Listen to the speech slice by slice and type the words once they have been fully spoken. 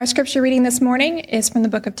Our scripture reading this morning is from the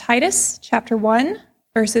book of Titus, chapter 1,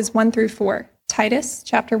 verses 1 through 4. Titus,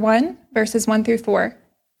 chapter 1, verses 1 through 4.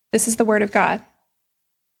 This is the word of God.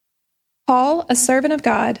 Paul, a servant of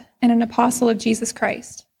God and an apostle of Jesus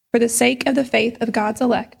Christ, for the sake of the faith of God's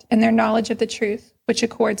elect and their knowledge of the truth, which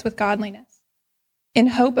accords with godliness, in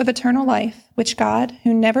hope of eternal life, which God,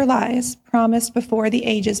 who never lies, promised before the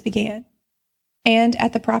ages began, and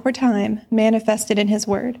at the proper time manifested in his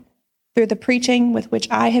word, through the preaching with which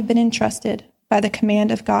I have been entrusted by the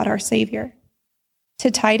command of God our Savior.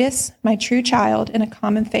 To Titus, my true child in a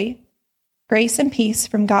common faith, grace and peace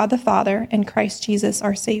from God the Father and Christ Jesus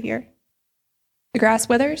our Savior. The grass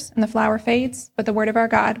withers and the flower fades, but the word of our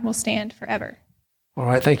God will stand forever. All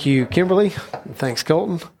right, thank you, Kimberly. Thanks,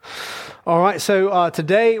 Colton. All right, so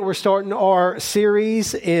today we're starting our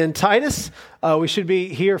series in Titus. We should be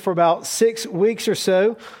here for about 6 weeks or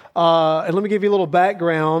so. And let me give you a little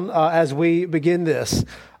background as we begin this.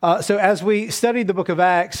 So as we studied the book of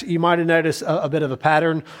Acts, you might have noticed a bit of a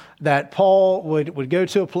pattern that Paul would go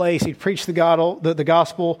to a place, he'd preach the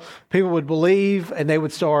gospel, people would believe, and they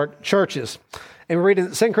would start churches. And we read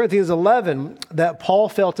in 2 Corinthians 11 that Paul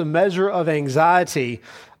felt a measure of anxiety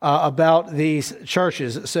about these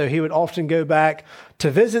churches. So he would often go back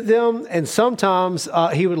to visit them, and sometimes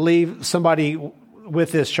he would leave somebody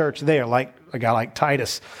with this church there, like a guy like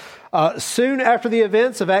Titus. Soon after the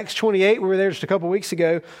events of Acts 28, we were there just a couple weeks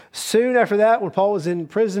ago. Soon after that, when Paul was in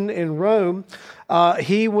prison in Rome,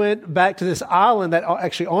 he went back to this island that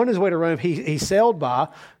actually on his way to Rome, he sailed by,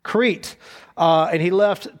 Crete, and he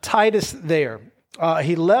left Titus there.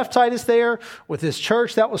 He left Titus there with his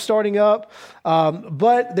church that was starting up,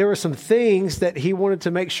 but there were some things that he wanted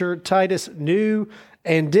to make sure Titus knew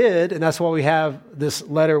and did, and that's why we have this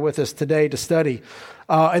letter with us today to study.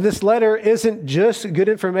 And this letter isn't just good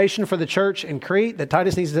information for the church in Crete that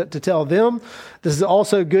Titus needs to tell them. This is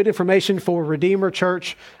also good information for Redeemer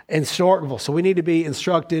Church in Starkville. So we need to be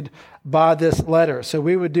instructed by this letter. So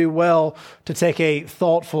we would do well to take a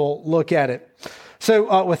thoughtful look at it.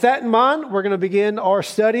 So with that in mind, we're going to begin our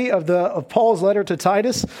study of Paul's letter to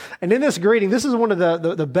Titus. And in this greeting, this is one of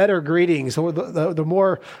the better greetings, or the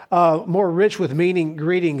more rich with meaning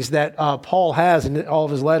greetings that Paul has in all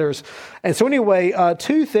of his letters. And so anyway,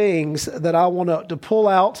 2 things that I want to pull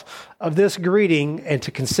out of this greeting and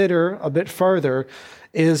to consider a bit further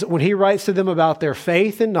is when he writes to them about their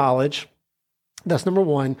faith and knowledge. That's number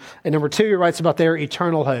 1. And number 2, he writes about their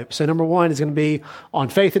eternal hope. So number 1 is going to be on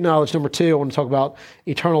faith and knowledge. Number 2, I want to talk about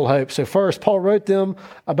eternal hope. So first, Paul wrote them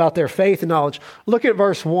about their faith and knowledge. Look at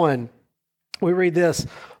verse 1. We read this: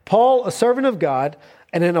 Paul, a servant of God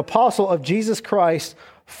and an apostle of Jesus Christ,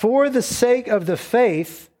 for the sake of the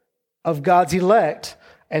faith of God's elect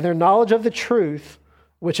and their knowledge of the truth,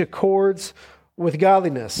 which accords with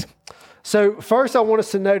godliness. So first, I want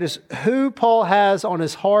us to notice who Paul has on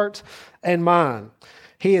his heart and mind.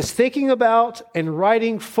 He is thinking about and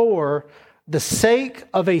writing for the sake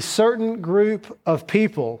of a certain group of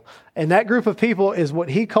people. And that group of people is what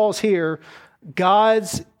he calls here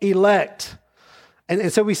God's elect.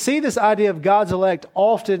 And so we see this idea of God's elect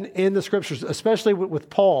often in the scriptures, especially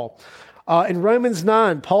with Paul. In Romans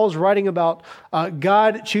 9, Paul's writing about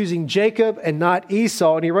God choosing Jacob and not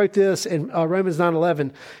Esau. And he wrote this in Romans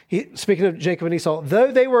 9:11. Speaking of Jacob and Esau, though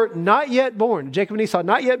they were not yet born, Jacob and Esau had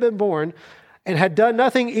not yet been born, and had done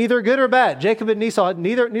nothing either good or bad. Jacob and Esau,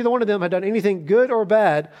 neither one of them had done anything good or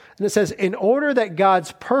bad. And it says, in order that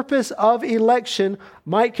God's purpose of election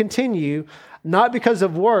might continue, not because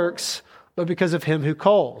of works, but because of him who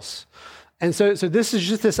calls. And so this is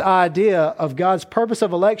just this idea of God's purpose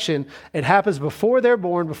of election. It happens before they're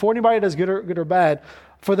born, before anybody does good or bad,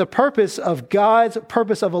 for the purpose of God's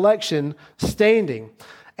purpose of election standing.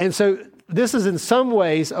 And so this is in some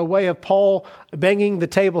ways a way of Paul banging the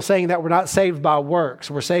table, saying that we're not saved by works.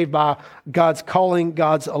 We're saved by God's calling,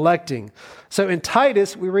 God's electing. So in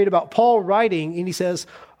Titus, we read about Paul writing, and he says,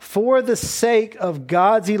 for the sake of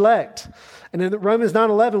God's elect. And in Romans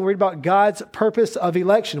 9:11, we read about God's purpose of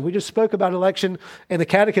election. We just spoke about election in the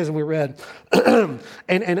catechism we read.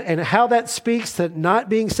 and how that speaks to not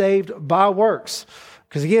being saved by works.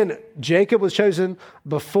 Because again, Jacob was chosen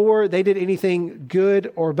before they did anything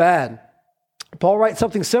good or bad. Paul writes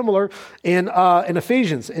something similar in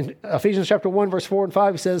Ephesians. In Ephesians chapter 1, verse 4 and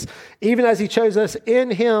 5, he says, even as he chose us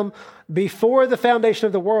in him before the foundation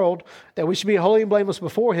of the world, that we should be holy and blameless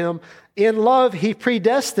before him. In love, he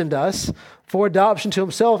predestined us for adoption to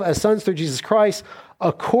himself as sons through Jesus Christ,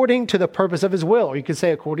 according to the purpose of his will, or you could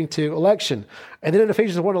say according to election. And then in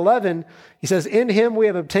Ephesians 1:11, he says, in him we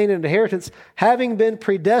have obtained an inheritance, having been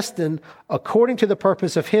predestined according to the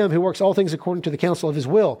purpose of him who works all things according to the counsel of his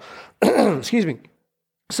will. Excuse me.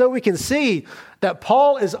 So we can see that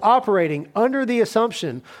Paul is operating under the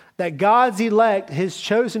assumption that God's elect, his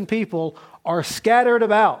chosen people, are scattered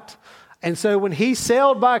about. And so when he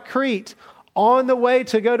sailed by Crete on the way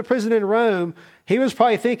to go to prison in Rome, he was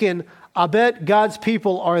probably thinking, I bet God's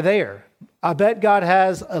people are there. I bet God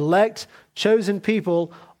has elect, chosen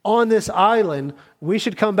people on this island. We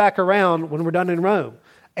should come back around when we're done in Rome.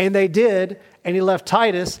 And they did, and he left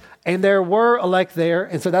Titus, and there were elect there,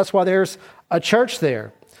 and so that's why there's a church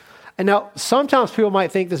there. And now, sometimes people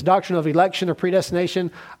might think this doctrine of election or predestination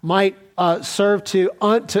might serve to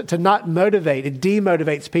not motivate. It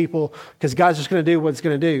demotivates people because God's just going to do what He's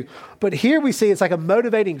going to do. But here we see it's like a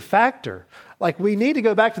motivating factor. Like, we need to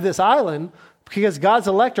go back to this island because God's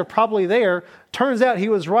elect are probably there. Turns out he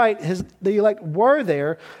was right. The elect were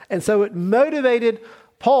there. And so it motivated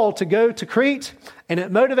Paul to go to Crete, and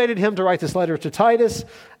it motivated him to write this letter to Titus.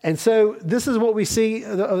 And so this is what we see,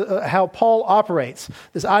 how Paul operates.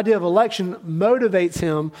 This idea of election motivates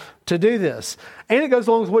him to do this. And it goes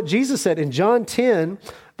along with what Jesus said in John 10,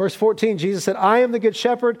 verse 14. Jesus said, I am the good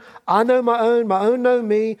shepherd. I know my own know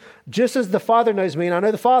me, just as the Father knows me, and I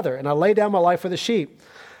know the Father, and I lay down my life for the sheep.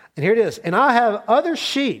 And here it is. And I have other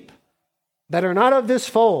sheep that are not of this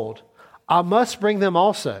fold. I must bring them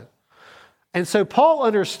also. And so Paul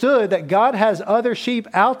understood that God has other sheep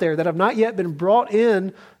out there that have not yet been brought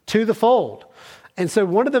in to the fold. And so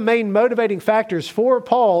one of the main motivating factors for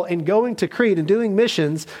Paul in going to Crete and doing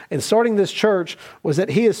missions and starting this church was that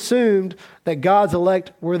he assumed that God's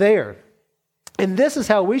elect were there. And this is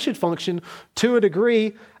how we should function to a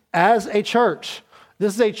degree as a church.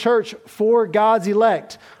 This is a church for God's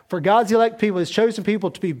elect. For God's elect people, His chosen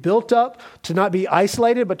people, to be built up, to not be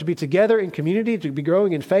isolated, but to be together in community, to be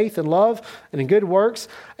growing in faith and love and in good works.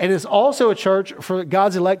 And it's also a church for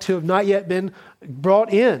God's elect who have not yet been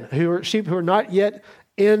brought in, who are sheep who are not yet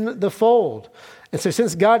in the fold. And so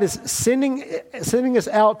since God is sending us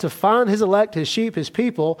out to find His elect, His sheep, His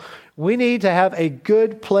people, we need to have a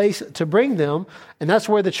good place to bring them. And that's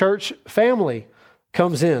where the church family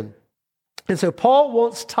comes in. And so Paul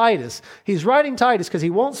wants Titus, he's writing Titus because he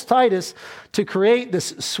wants Titus to create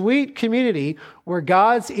this sweet community where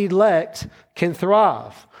God's elect can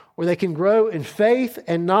thrive, where they can grow in faith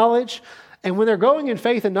and knowledge. And when they're growing in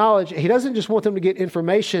faith and knowledge, he doesn't just want them to get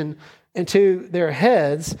information into their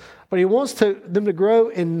heads, but he wants them to grow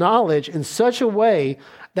in knowledge in such a way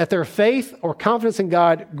that their faith or confidence in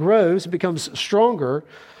God grows, becomes stronger,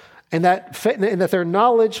 and that their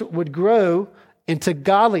knowledge would grow into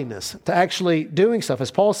godliness, to actually doing stuff.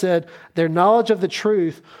 As Paul said, their knowledge of the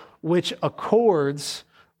truth which accords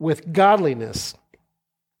with godliness.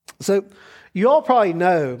 So you all probably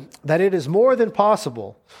know that it is more than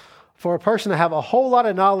possible for a person to have a whole lot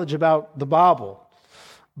of knowledge about the Bible,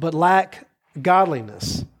 but lack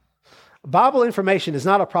godliness. Bible information is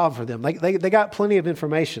not a problem for them. They got plenty of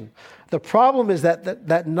information. The problem is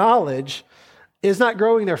that knowledge is not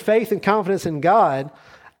growing their faith and confidence in God,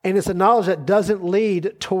 and it's a knowledge that doesn't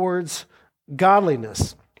lead towards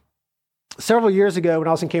godliness. Several years ago when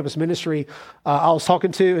I was in campus ministry, I was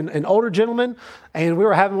talking to an older gentleman, and we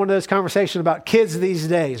were having one of those conversations about kids these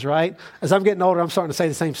days, right? As I'm getting older, I'm starting to say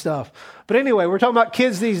the same stuff. But anyway, we're talking about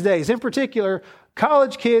kids these days. In particular,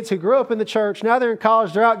 college kids who grew up in the church. Now they're in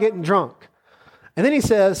college, they're out getting drunk. And then he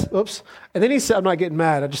says, I'm not getting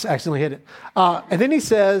mad, I just accidentally hit it. And then he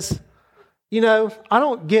says, I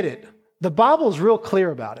don't get it. The Bible's real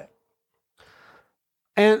clear about it.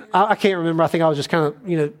 And I can't remember. I think I was just kind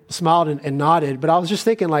of, smiled and nodded. But I was just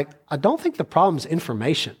thinking, I don't think the problem's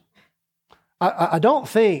information. I don't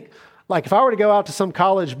think, if I were to go out to some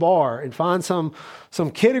college bar and find some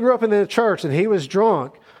kid who grew up in the church and he was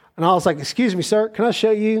drunk, and I was like, excuse me, sir, can I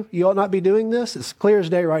show you? You ought not be doing this. It's clear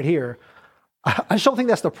as day right here. I just don't think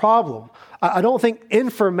that's the problem. I don't think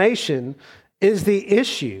information is the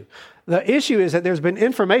issue. The issue is that there's been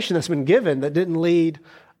information that's been given that didn't lead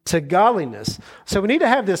to godliness. So we need to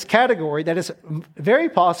have this category that is very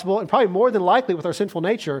possible and probably more than likely with our sinful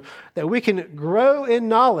nature that we can grow in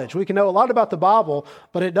knowledge. We can know a lot about the Bible,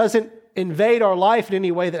 but it doesn't invade our life in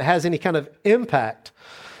any way that has any kind of impact.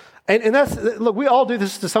 And that's, look, we all do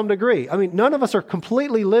this to some degree. I mean, none of us are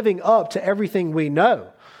completely living up to everything we know.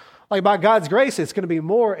 By God's grace, it's going to be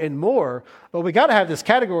more and more. But we got to have this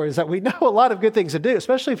category is that we know a lot of good things to do,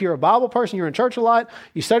 especially if you're a Bible person, you're in church a lot,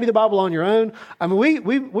 you study the Bible on your own. I mean,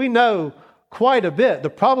 we know quite a bit. The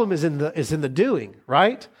problem is in the doing,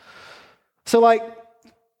 right? So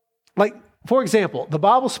for example, the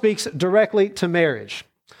Bible speaks directly to marriage.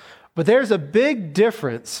 But there's a big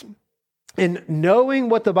difference in knowing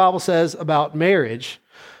what the Bible says about marriage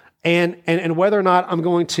and whether or not I'm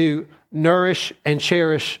going to nourish and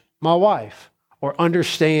cherish my wife, or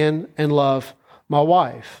understand and love my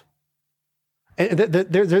wife. And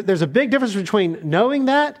there's a big difference between knowing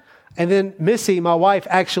that and then Missy, my wife,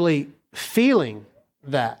 actually feeling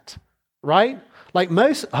that, right? Like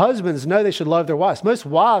most husbands know they should love their wives. Most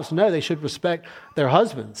wives know they should respect their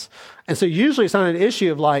husbands. And so usually it's not an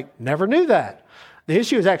issue of like, never knew that. The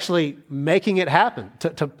issue is actually making it happen,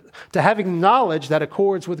 to having knowledge that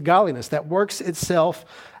accords with godliness, that works itself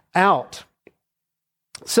out.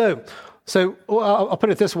 So I'll put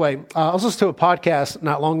it this way. I was listening to a podcast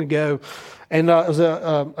not long ago, and it was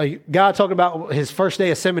a guy talking about his first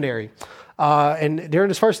day of seminary. And during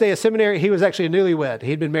his first day of seminary, he was actually a newlywed.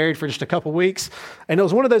 He'd been married for just a couple weeks. And it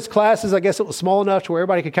was one of those classes, I guess it was small enough to where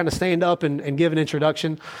everybody could kind of stand up and give an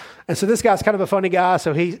introduction. And so this guy's kind of a funny guy.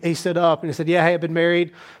 So he stood up and he said, yeah, hey, I've been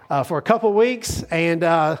married for a couple weeks and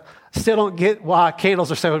still don't get why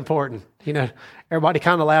candles are so important. You know, everybody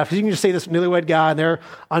kind of laughed. You can just see this newlywed guy and they're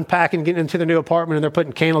unpacking, getting into their new apartment and they're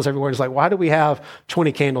putting candles everywhere. It's like, why do we have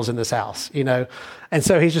 20 candles in this house? You know? And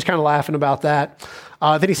so he's just kind of laughing about that.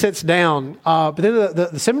 Then he sits down. But then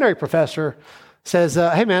the seminary professor says,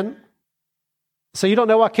 hey man, so you don't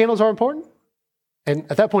know why candles are important? And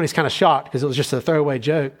at that point he's kind of shocked because it was just a throwaway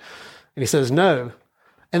joke. And he says, no.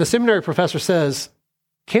 And the seminary professor says,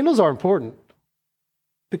 candles are important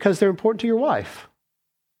because they're important to your wife.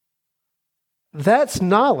 That's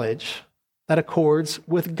knowledge that accords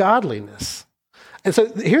with godliness. And so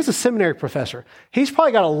here's a seminary professor. He's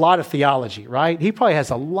probably got a lot of theology, right? He probably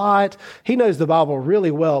has a lot. He knows the Bible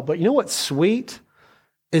really well. But you know what's sweet?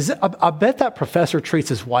 Is I bet that professor treats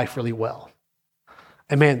his wife really well.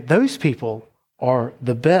 And man, those people are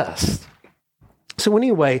the best. So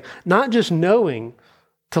anyway, not just knowing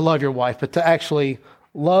to love your wife, but to actually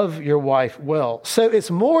love your wife well. So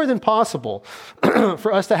it's more than possible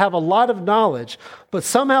for us to have a lot of knowledge, but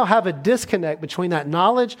somehow have a disconnect between that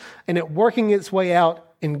knowledge and it working its way out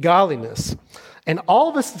in godliness. And all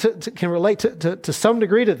of us can relate to some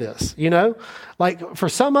degree to this, you know? Like for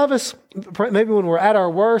some of us, maybe when we're at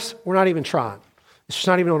our worst, we're not even trying. It's just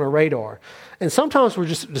not even on our radar. And sometimes we're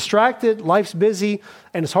just distracted, life's busy,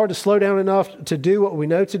 and it's hard to slow down enough to do what we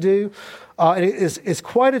know to do. And it's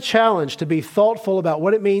quite a challenge to be thoughtful about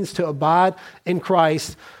what it means to abide in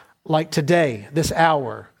Christ like today, this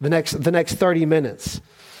hour, the next 30 minutes.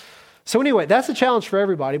 So anyway, that's a challenge for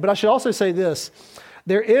everybody. But I should also say this.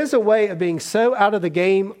 There is a way of being so out of the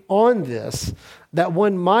game on this that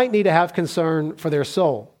one might need to have concern for their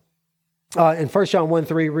soul. In 1 John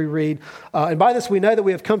 1:3, we read, and by this we know that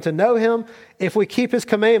we have come to know him if we keep his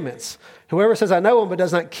commandments. Whoever says, I know him, but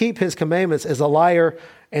does not keep his commandments is a liar,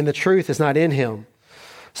 and the truth is not in him.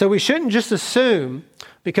 So we shouldn't just assume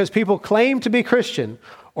because people claim to be Christian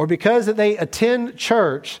or because that they attend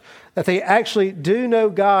church that they actually do know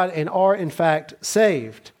God and are in fact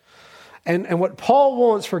saved. And what Paul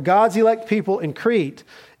wants for God's elect people in Crete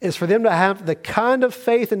is for them to have the kind of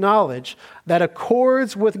faith and knowledge that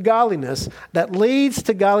accords with godliness, that leads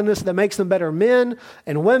to godliness, that makes them better men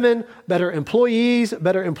and women, better employees,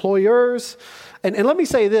 better employers. And let me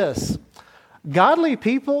say this, godly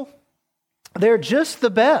people, they're just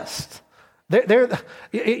the best.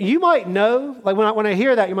 You might know, like when I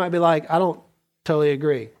hear that, you might be like, I don't totally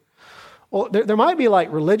agree. Well, there might be like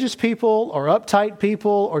religious people or uptight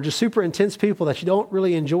people or just super intense people that you don't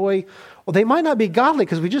really enjoy. Well, they might not be godly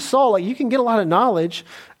because we just saw like you can get a lot of knowledge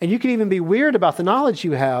and you can even be weird about the knowledge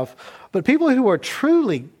you have. But people who are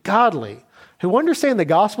truly godly, who understand the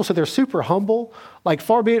gospel, so they're super humble, like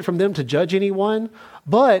far be it from them to judge anyone.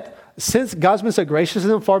 But since God's been so gracious to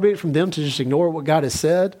them, far be it from them to just ignore what God has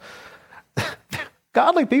said.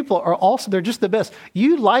 Godly people are also, they're just the best.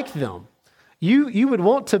 You like them. You would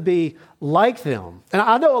want to be like them. And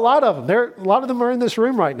I know a lot of them. A lot of them are in this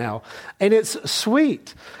room right now. And it's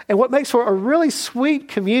sweet. And what makes for a really sweet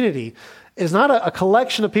community is not a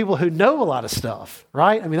collection of people who know a lot of stuff,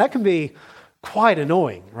 right? I mean, that can be quite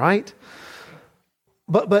annoying, right?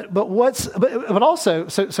 But also,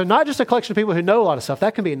 so not just a collection of people who know a lot of stuff,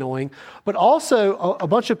 that can be annoying, but also a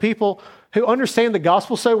bunch of people who understand the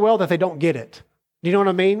gospel so well that they don't get it. Do you know what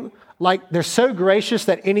I mean? Like they're so gracious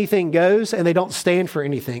that anything goes and they don't stand for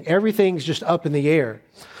anything. Everything's just up in the air.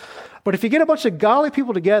 But if you get a bunch of godly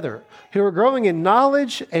people together who are growing in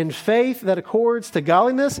knowledge and faith that accords to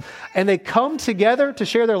godliness, and they come together to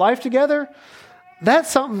share their life together, that's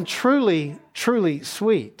something truly, truly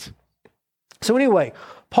sweet. So anyway,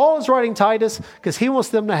 Paul is writing Titus because he wants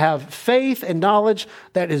them to have faith and knowledge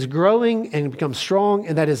that is growing and becomes strong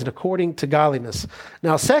and that is according to godliness.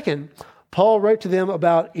 Now, second, Paul wrote to them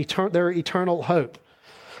about their eternal hope.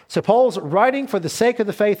 So Paul's writing for the sake of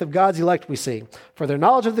the faith of God's elect, we see, for their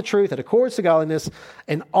knowledge of the truth that accords to godliness,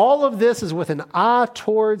 and all of this is with an eye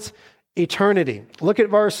towards eternity. Look at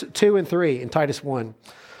verse 2 and 3 in Titus 1.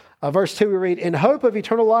 Verse 2 we read, in hope of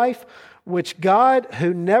eternal life, which God,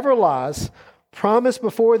 who never lies, promised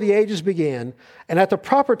before the ages began, and at the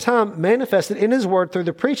proper time manifested in his word through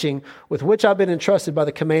the preaching with which I've been entrusted by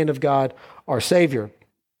the command of God, our Savior.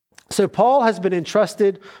 So Paul has been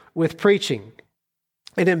entrusted with preaching,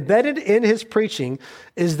 and embedded in his preaching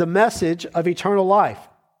is the message of eternal life.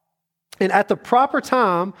 And at the proper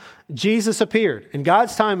time, Jesus appeared. In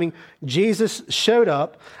God's timing, Jesus showed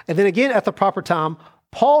up. And then again, at the proper time,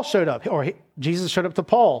 Paul showed up, or Jesus showed up to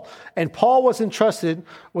Paul. And Paul was entrusted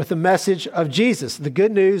with the message of Jesus, the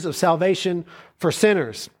good news of salvation for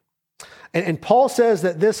sinners. And Paul says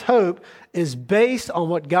that this hope is based on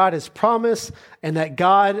what God has promised and that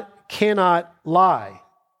God cannot lie.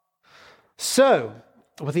 So,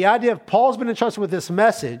 with the idea of Paul's been entrusted with this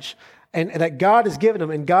message and that God has given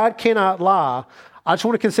him and God cannot lie, I just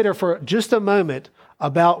want to consider for just a moment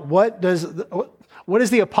about what is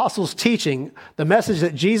the apostles' teaching, the message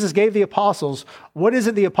that Jesus gave the apostles. What is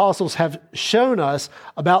it the apostles have shown us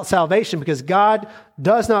about salvation? Because God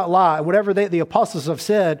does not lie. Whatever the apostles have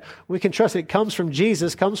said, we can trust it comes from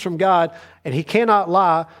Jesus, comes from God, and he cannot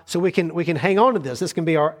lie, so we can hang on to this. This can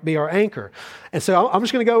be our anchor. And so I'm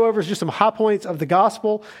just going to go over just some high points of the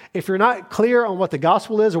gospel. If you're not clear on what the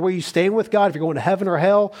gospel is or where you stand with God, if you're going to heaven or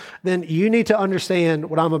hell, then you need to understand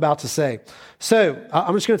what I'm about to say. So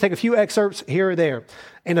I'm just going to take a few excerpts here or there.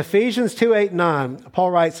 In Ephesians 2:8-9, Paul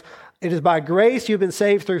writes, it is by grace you've been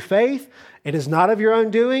saved through faith. It is not of your own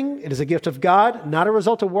doing. It is a gift of God, not a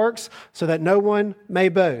result of works, so that no one may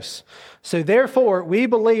boast. So therefore, we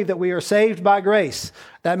believe that we are saved by grace.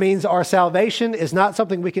 That means our salvation is not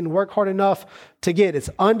something we can work hard enough to get. It's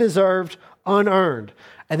undeserved, unearned.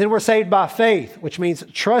 And then we're saved by faith, which means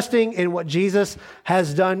trusting in what Jesus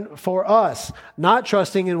has done for us, not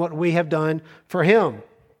trusting in what we have done for him.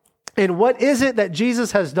 And what is it that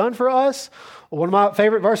Jesus has done for us? Well, one of my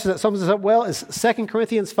favorite verses that sums this up well is 2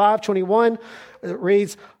 Corinthians 5:21. It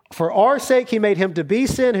reads, for our sake he made him to be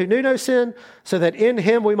sin who knew no sin, so that in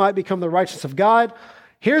him we might become the righteousness of God.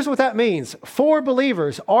 Here's what that means. For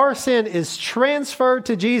believers, our sin is transferred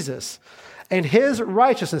to Jesus, and his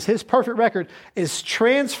righteousness, his perfect record, is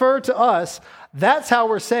transferred to us. That's how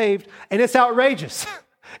we're saved, and it's outrageous.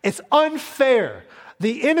 It's unfair.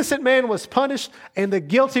 The innocent man was punished and the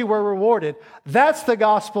guilty were rewarded. That's the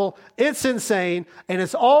gospel. It's insane, and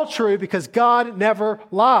it's all true because God never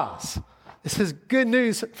lies. This is good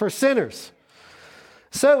news for sinners.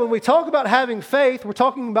 So when we talk about having faith, we're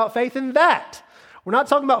talking about faith in that. We're not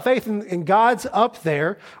talking about faith in God's up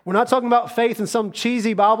there. We're not talking about faith in some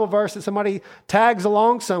cheesy Bible verse that somebody tags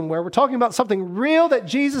along somewhere. We're talking about something real that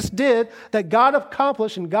Jesus did, that God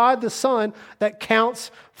accomplished, and God the Son that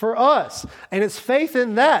counts for us. And it's faith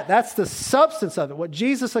in that. That's the substance of it, what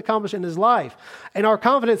Jesus accomplished in his life. And our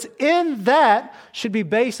confidence in that should be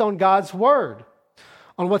based on God's word,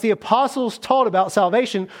 on what the apostles taught about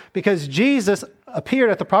salvation, because Jesus appeared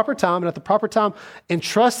at the proper time and at the proper time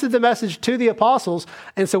entrusted the message to the apostles.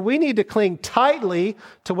 And so we need to cling tightly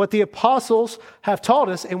to what the apostles have taught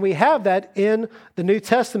us. And we have that in the New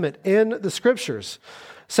Testament, in the scriptures.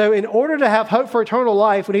 So in order to have hope for eternal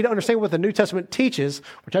life, we need to understand what the New Testament teaches,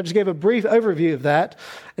 which I just gave a brief overview of that.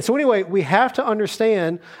 And so anyway, we have to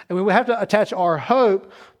understand, and we have to attach our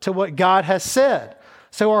hope to what God has said.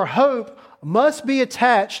 So our hope must be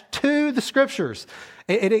attached to the scriptures.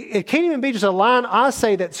 It can't even be just a line I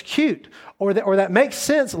say that's cute or that makes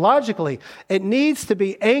sense logically. It needs to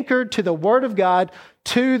be anchored to the Word of God,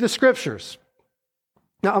 to the scriptures.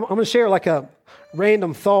 Now, I'm going to share like a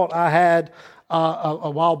random thought I had a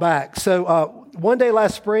while back. So one day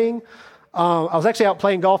last spring, I was actually out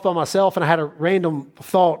playing golf by myself, and I had a random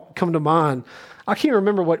thought come to mind. I can't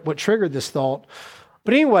remember what triggered this thought.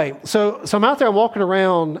 But anyway, so I'm out there, I'm walking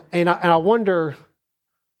around, and I wonder,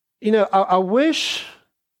 I wish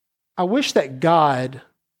that God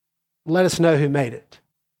let us know who made it.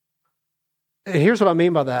 And here's what I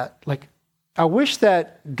mean by that. Like, I wish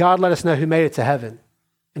that God let us know who made it to heaven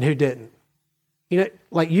and who didn't.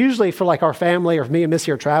 Like usually for like our family or if me and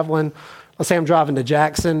Missy are traveling, let's say I'm driving to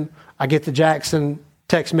Jackson, I get to Jackson,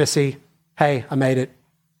 text Missy, hey, I made it.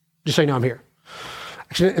 Just so you know I'm here.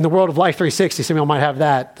 Actually, in the world of Life 360, some of y'all might have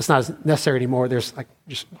that. That's not as necessary anymore. There's I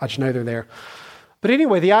just know they're there. But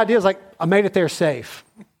anyway, the idea is like, I made it there safe.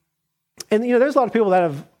 And, there's a lot of people that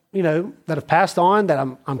have passed on that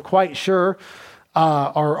I'm quite sure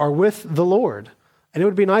are with the Lord. And it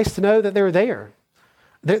would be nice to know that they're there.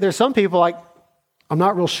 There's some people like I'm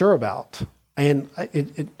not real sure about. And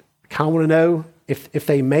kind of want to know if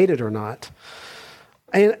they made it or not.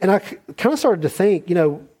 And I kind of started to think,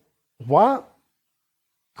 why?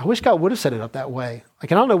 I wish God would have set it up that way.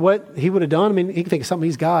 Like, I don't know what he would have done. I mean, he can think of something,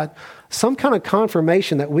 he's God. Some kind of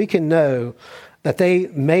confirmation that we can know that they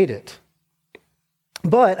made it.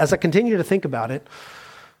 But as I continue to think about it,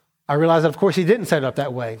 I realized that, of course, he didn't set it up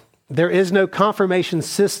that way. There is no confirmation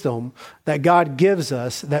system that God gives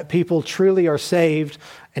us that people truly are saved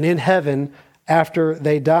and in heaven after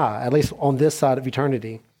they die, at least on this side of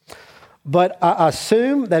eternity. But I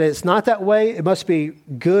assume that it's not that way. It must be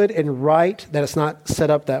good and right that it's not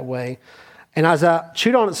set up that way. And as I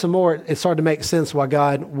chewed on it some more, it started to make sense why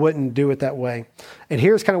God wouldn't do it that way. And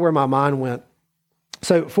here's kind of where my mind went.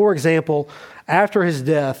 So, for example, after his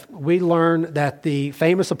death, we learn that the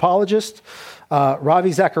famous apologist,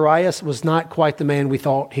 Ravi Zacharias, was not quite the man we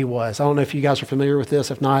thought he was. I don't know if you guys are familiar with this.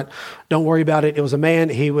 If not, don't worry about it. It was a man,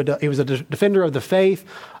 he was a defender of the faith,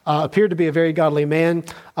 appeared to be a very godly man.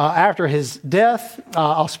 After his death,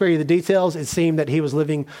 I'll spare you the details. It seemed that he was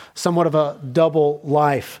living somewhat of a double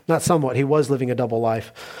life. Not somewhat, he was living a double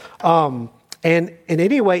life. And in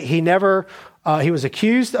any way, he was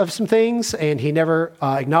accused of some things, and he never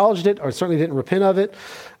acknowledged it, or certainly didn't repent of it.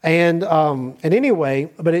 And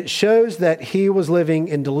anyway, but it shows that he was living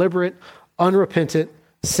in deliberate, unrepentant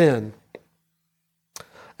sin.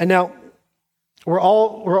 And now, we're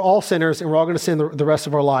all sinners, and we're all going to sin the rest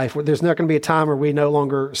of our life. There's not going to be a time where we no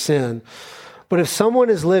longer sin. But if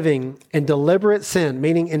someone is living in deliberate sin,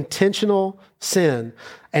 meaning intentional sin,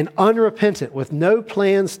 and unrepentant with no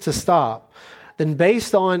plans to stop, then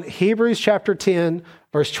based on Hebrews chapter 10,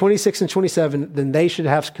 verse 26 and 27, then they should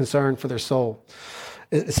have concern for their soul.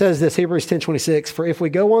 It says this, Hebrews 10:26, "For if we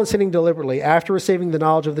go on sinning deliberately after receiving the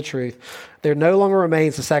knowledge of the truth, there no longer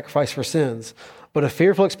remains a sacrifice for sins, but a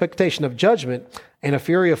fearful expectation of judgment and a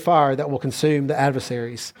fury of fire that will consume the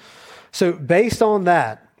adversaries." So based on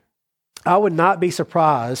that, I would not be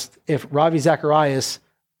surprised if Ravi Zacharias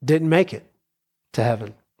didn't make it to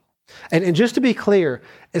heaven. And just to be clear,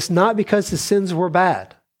 it's not because his sins were bad.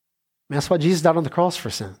 I mean, that's why Jesus died on the cross for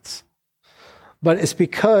sins. But it's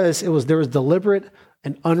because there was deliberate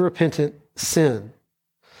and unrepentant sin.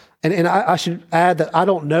 And I should add that I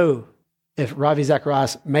don't know if Ravi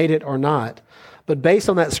Zacharias made it or not. But based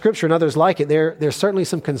on that scripture and others like it, there's certainly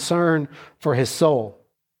some concern for his soul.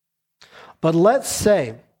 But let's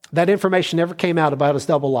say that information never came out about his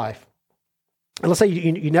double life. And let's say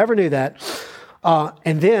you never knew that.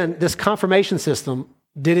 And then this confirmation system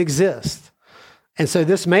did exist. And so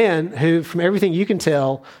this man, who, from everything you can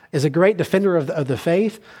tell, is a great defender of the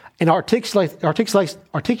faith and articulates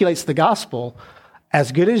the gospel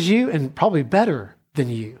as good as you and probably better than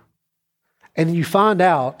you. And you find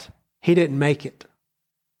out he didn't make it.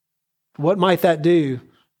 What might that do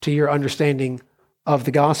to your understanding of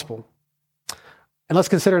the gospel? And let's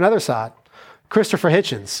consider another side. Christopher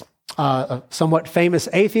Hitchens, a somewhat famous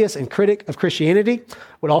atheist and critic of Christianity,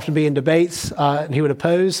 would often be in debates, and he would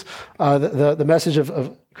oppose the message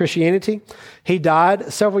of Christianity. He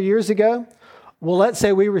died several years ago. Well, let's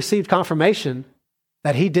say we received confirmation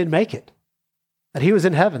that he did make it, that he was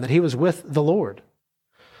in heaven, that he was with the Lord.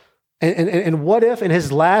 And what if in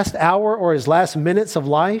his last hour or his last minutes of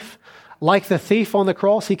life, like the thief on the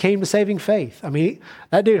cross, he came to saving faith? I mean,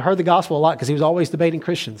 that dude heard the gospel a lot because he was always debating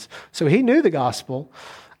Christians. So he knew the gospel.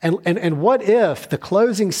 And what if the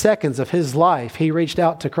closing seconds of his life, he reached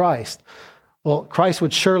out to Christ? Well, Christ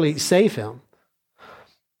would surely save him.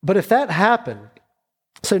 But if that happened,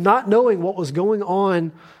 so not knowing what was going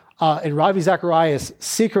on in Ravi Zacharias'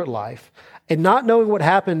 secret life, and not knowing what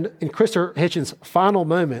happened in Christopher Hitchens' final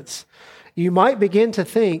moments, you might begin to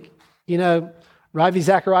think, Ravi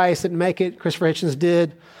Zacharias didn't make it, Christopher Hitchens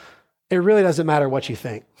did. It really doesn't matter what you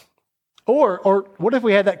think. Or what if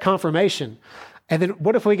we had that confirmation? And then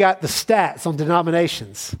what if we got the stats on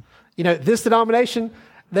denominations? This denomination,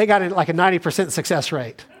 they got like a 90% success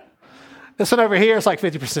rate. This one over here is like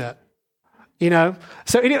 50%.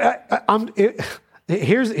 So anyway,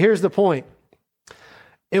 here's the point.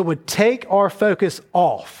 It would take our focus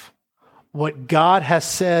off what God has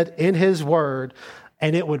said in his word,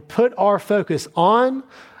 and it would put our focus on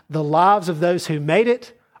the lives of those who made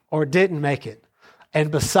it or didn't make it.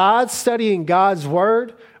 And besides studying God's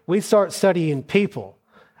word, we start studying people.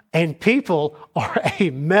 And people are a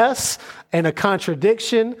mess and a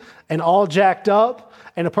contradiction and all jacked up.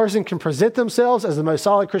 And a person can present themselves as the most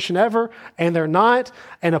solid Christian ever, and they're not.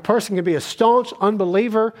 And a person can be a staunch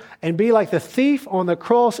unbeliever and be like the thief on the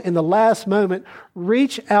cross in the last moment,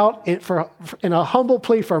 reach out in a humble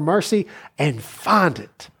plea for mercy and find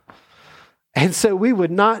it. And so we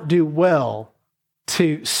would not do well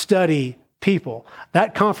to study people.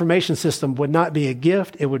 That confirmation system would not be a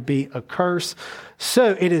gift, it would be a curse.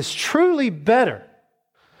 So it is truly better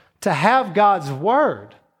to have God's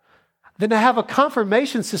word than to have a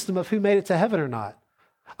confirmation system of who made it to heaven or not.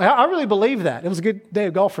 I really believe that. It was a good day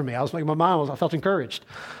of golf for me. I felt encouraged.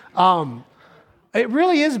 It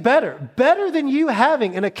really is better. Better than you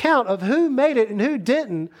having an account of who made it and who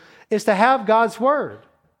didn't is to have God's word.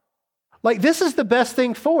 Like, this is the best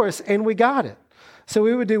thing for us, and we got it. So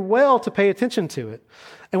we would do well to pay attention to it.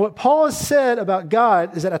 And what Paul has said about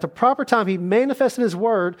God is that at the proper time, he manifested his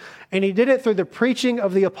word, and he did it through the preaching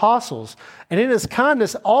of the apostles. And in his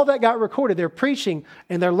kindness, all that got recorded. Their preaching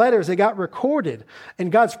and their letters, they got recorded.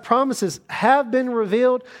 And God's promises have been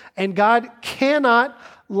revealed, and God cannot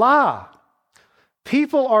lie.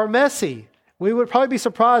 People are messy. We would probably be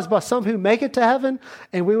surprised by some who make it to heaven,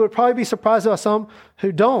 and we would probably be surprised by some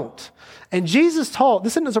who don't. And Jesus taught,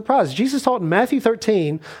 this isn't a surprise, Jesus taught in Matthew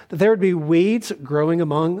 13 that there would be weeds growing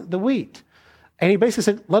among the wheat. And he basically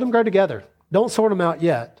said, let them grow together. Don't sort them out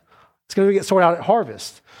yet. It's going to get sorted out at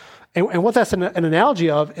harvest. And what that's an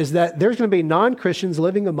analogy of is that there's going to be non-Christians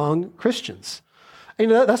living among Christians.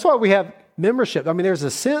 And that's why we have membership. I mean, there's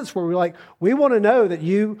a sense where we want to know that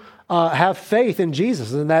you have faith in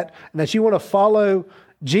Jesus and that you want to follow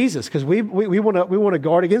Jesus, because we want to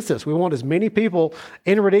guard against this. We want as many people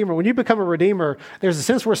in a Redeemer. When you become a Redeemer, there's a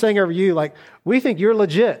sense we're saying over you, like, we think you're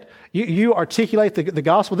legit. You articulate the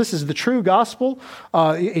gospel. This is the true gospel,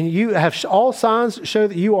 and you have all signs show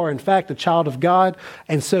that you are in fact a child of God.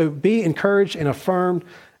 And so be encouraged and affirmed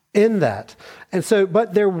in that. And so,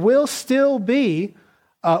 but there will still be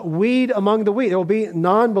weed among the wheat. There will be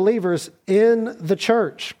non-believers in the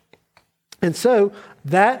church. And so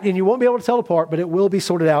and you won't be able to tell apart, but it will be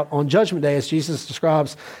sorted out on Judgment Day, as Jesus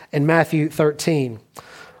describes in Matthew 13.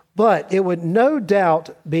 But it would no doubt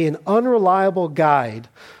be an unreliable guide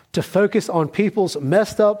to focus on people's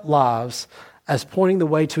messed up lives as pointing the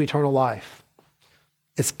way to eternal life.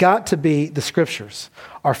 It's got to be the scriptures.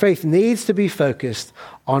 Our faith needs to be focused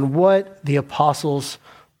on what the apostles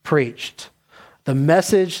preached, the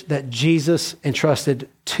message that Jesus entrusted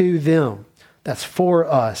to them. That's for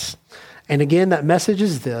us. And again, that message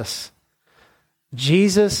is this: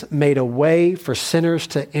 Jesus made a way for sinners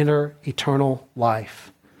to enter eternal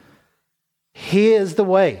life. He is the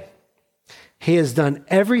way. He has done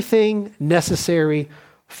everything necessary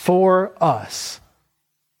for us.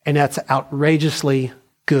 And that's outrageously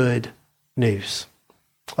good news.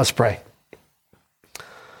 Let's pray.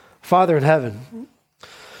 Father in heaven,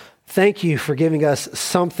 thank you for giving us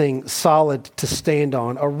something solid to stand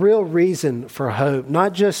on, a real reason for hope,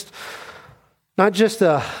 not just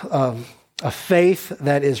a faith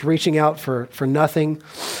that is reaching out for nothing,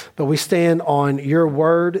 but we stand on your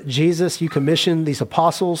word. Jesus, you commissioned these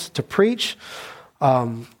apostles to preach,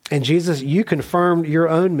 and Jesus, you confirmed your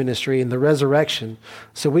own ministry in the resurrection.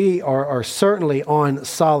 So we are certainly on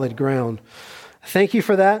solid ground. Thank you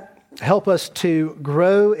for that. Help us to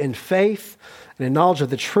grow in faith and in knowledge of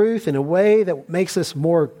the truth in a way that makes us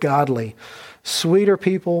more godly, sweeter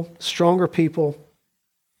people, stronger people,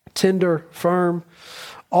 tender, firm,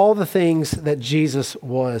 all the things that Jesus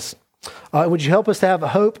was. Would you help us to have a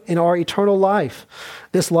hope in our eternal life?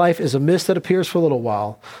 This life is a mist that appears for a little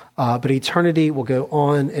while, but eternity will go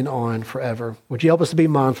on and on forever. Would you help us to be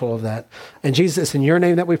mindful of that? And Jesus, it's in your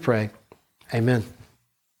name that we pray. Amen.